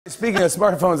Speaking of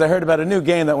smartphones, I heard about a new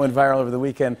game that went viral over the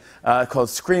weekend called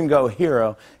Scream Go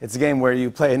Hero. It's a game where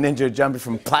you play a ninja jumping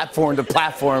from platform to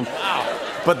platform. Wow.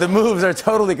 But the moves are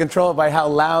totally controlled by how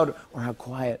loud or how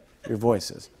quiet your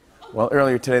voice is. Well,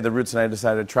 earlier today, the Roots and I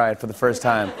decided to try it for the first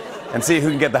time and see who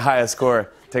can get the highest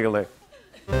score. Take a look.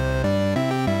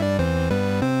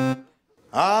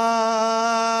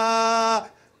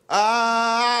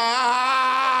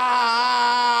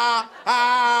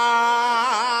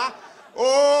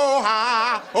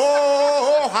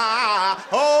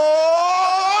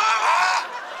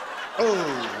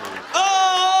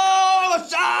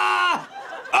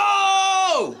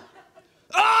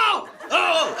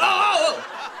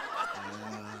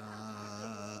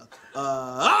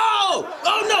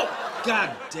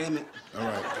 God damn it. All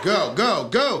right. Go.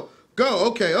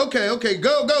 Okay.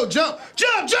 Go. Jump.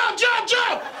 Damn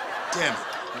it.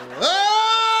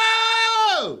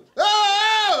 Oh!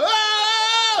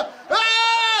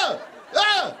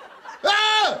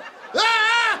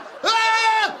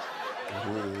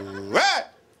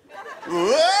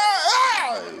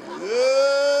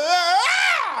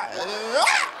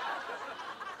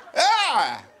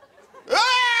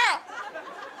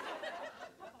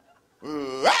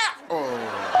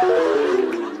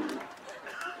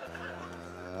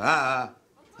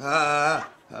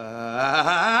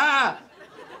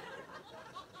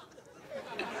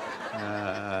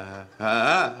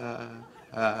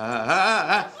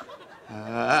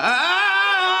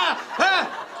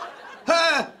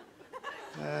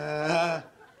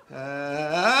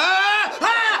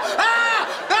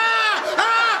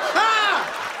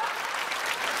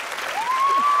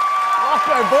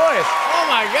 My voice. Oh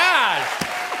my gosh.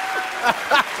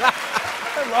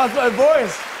 I lost my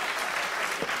voice.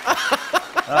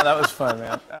 Oh, that was fun,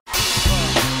 man.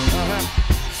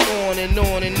 On and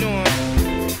on and on.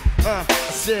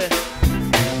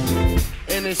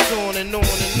 And it's on and on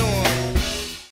and on.